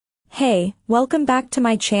Hey, welcome back to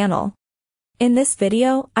my channel. In this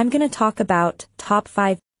video, I'm gonna talk about top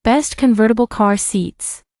 5 best convertible car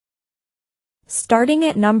seats. Starting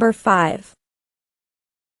at number 5.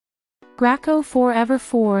 Graco Forever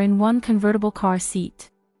 4-in-1 convertible car seat.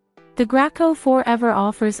 The Graco Forever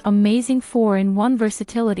offers amazing 4-in-1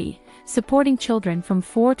 versatility, supporting children from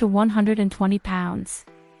 4 to 120 pounds.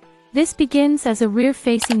 This begins as a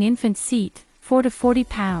rear-facing infant seat, 4 to 40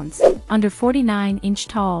 pounds, under 49 inch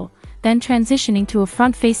tall, then transitioning to a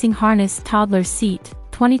front-facing harness toddler seat,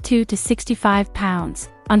 22 to 65 pounds,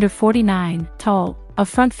 under 49 tall, a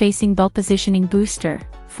front-facing belt positioning booster,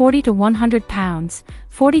 40 to 100 pounds,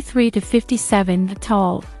 43 to 57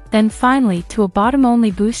 tall, then finally to a bottom-only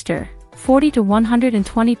booster, 40 to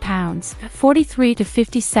 120 pounds, 43 to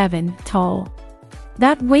 57 tall.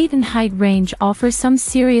 That weight and height range offers some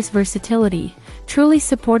serious versatility, truly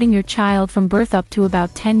supporting your child from birth up to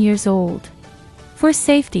about 10 years old. For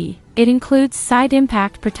safety, it includes side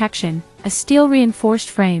impact protection, a steel-reinforced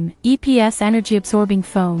frame, EPS energy-absorbing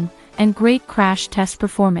foam, and great crash test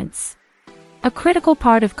performance. A critical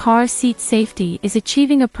part of car seat safety is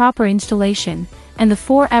achieving a proper installation, and the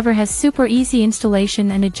Forever has super easy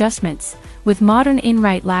installation and adjustments, with modern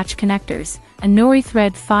in-right latch connectors, a Nori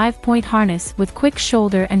thread 5-point harness with quick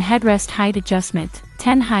shoulder and headrest height adjustment,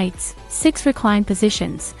 10 heights, 6 recline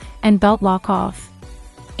positions, and belt lock-off.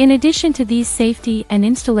 In addition to these safety and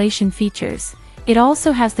installation features, it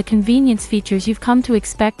also has the convenience features you've come to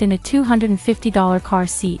expect in a $250 car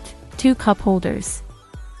seat, 2 cup holders.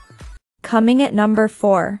 Coming at number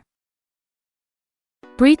 4.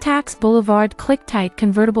 Britax Boulevard Click-Tight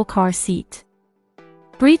Convertible Car Seat.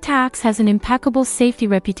 Britax has an impeccable safety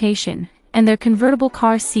reputation, and their convertible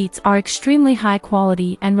car seats are extremely high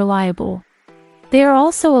quality and reliable. They are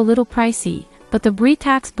also a little pricey, but the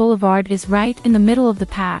Britax Boulevard is right in the middle of the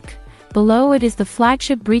pack. Below it is the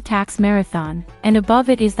flagship Britax Marathon, and above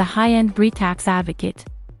it is the high-end Britax Advocate.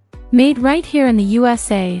 Made right here in the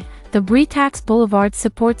USA, the Britax Boulevard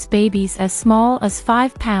supports babies as small as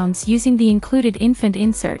 5 pounds using the included infant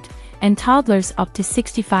insert, and toddlers up to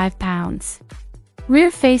 65 pounds.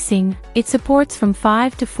 Rear-facing, it supports from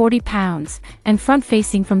 5 to 40 pounds, and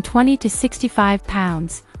front-facing from 20 to 65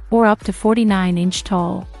 pounds, or up to 49 inch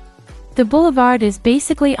tall. The Boulevard is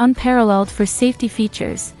basically unparalleled for safety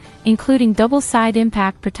features, including double side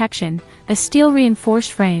impact protection, a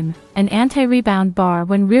steel-reinforced frame, an anti-rebound bar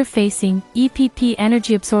when rear-facing, EPP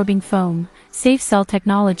energy-absorbing foam, safe cell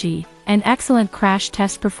technology, and excellent crash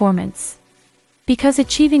test performance. Because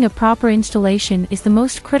achieving a proper installation is the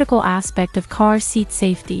most critical aspect of car seat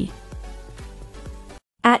safety.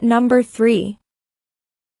 At number 3.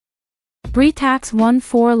 Britax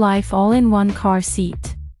 1-4 Life All-in-One Car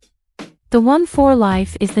Seat. The 1-4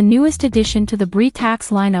 Life is the newest addition to the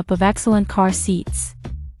Britax lineup of excellent car seats.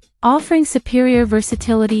 Offering superior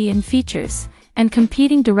versatility and features, and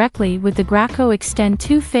competing directly with the Graco Extend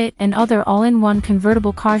 2 Fit and other all-in-one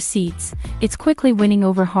convertible car seats, it's quickly winning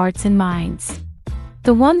over hearts and minds.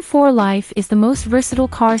 The 1-4 Life is the most versatile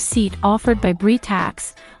car seat offered by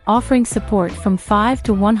Britax, offering support from 5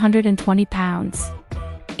 to 120 pounds.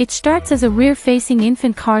 It starts as a rear-facing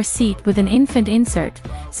infant car seat with an infant insert,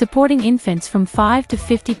 supporting infants from 5 to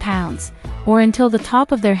 50 pounds, or until the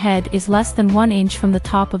top of their head is less than 1 inch from the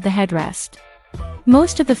top of the headrest.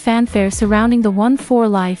 Most of the fanfare surrounding the 1-4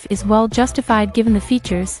 Life is well justified given the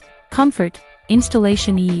features, comfort,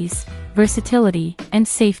 installation ease, versatility, and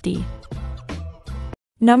safety.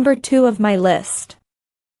 Number 2 of my list.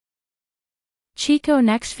 Chico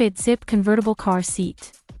NextFit Zip Convertible Car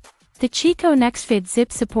Seat. The Chico NextFit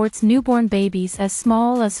Zip supports newborn babies as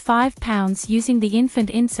small as 5 pounds using the infant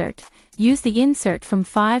insert. Use the insert from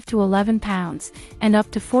 5 to 11 pounds, and up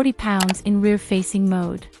to 40 pounds in rear-facing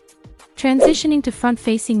mode. Transitioning to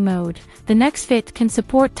front-facing mode, the NextFit can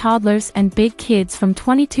support toddlers and big kids from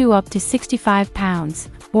 22 up to 65 pounds,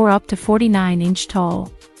 or up to 49 inch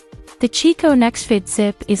tall. The Chico NextFit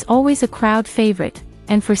Zip is always a crowd favorite,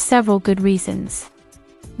 and for several good reasons.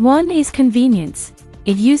 One is convenience.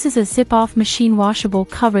 It uses a zip-off machine washable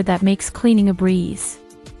cover that makes cleaning a breeze.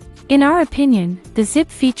 In our opinion, the zip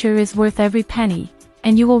feature is worth every penny,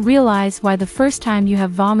 and you will realize why the first time you have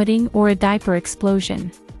vomiting or a diaper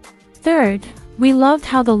explosion. Third, we loved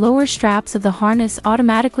how the lower straps of the harness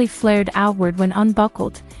automatically flared outward when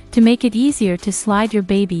unbuckled, to make it easier to slide your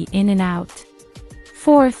baby in and out.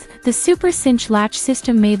 Fourth, the Super Cinch latch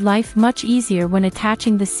system made life much easier when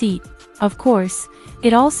attaching the seat. Of course,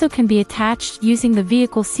 it also can be attached using the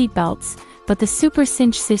vehicle seatbelts, but the Super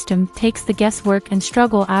Cinch system takes the guesswork and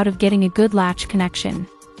struggle out of getting a good latch connection.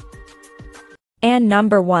 And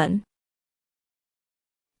number 1.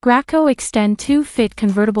 Graco Extend 2 Fit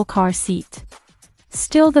Convertible Car Seat.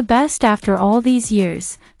 Still the best after all these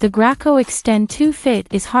years, the Graco Extend 2 Fit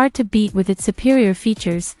is hard to beat with its superior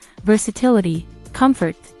features, versatility,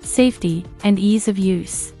 comfort, safety, and ease of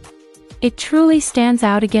use. It truly stands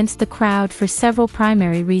out against the crowd for several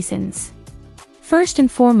primary reasons. First and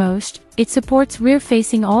foremost, it supports rear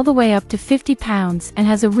facing all the way up to 50 pounds and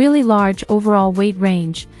has a really large overall weight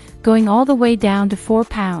range, going all the way down to 4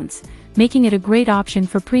 pounds, making it a great option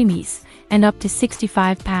for preemies, and up to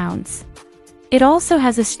 65 pounds. It also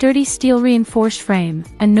has a sturdy steel reinforced frame,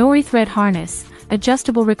 a nori thread harness,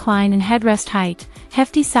 adjustable recline and headrest height,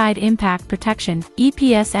 hefty side impact protection,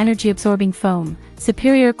 EPS energy absorbing foam,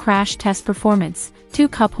 superior crash test performance, 2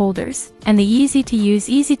 cup holders, and the easy-to-use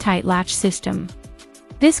easy-tight latch system.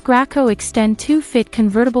 This Graco Extend 2 Fit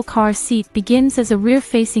convertible car seat begins as a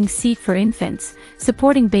rear-facing seat for infants,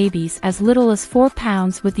 supporting babies as little as 4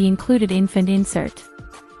 pounds with the included infant insert.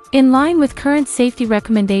 In line with current safety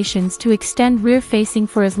recommendations to extend rear-facing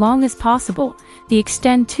for as long as possible, the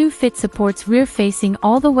Extend 2 Fit supports rear-facing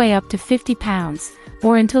all the way up to 50 pounds,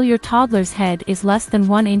 or until your toddler's head is less than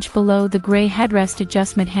 1 inch below the gray headrest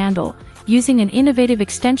adjustment handle, using an innovative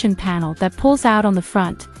extension panel that pulls out on the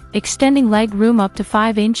front, extending leg room up to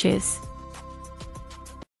 5 inches.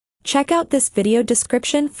 Check out this video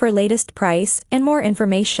description for latest price and more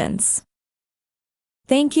informations.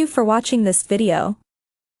 Thank you for watching this video.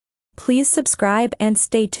 Please subscribe and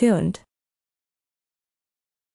stay tuned.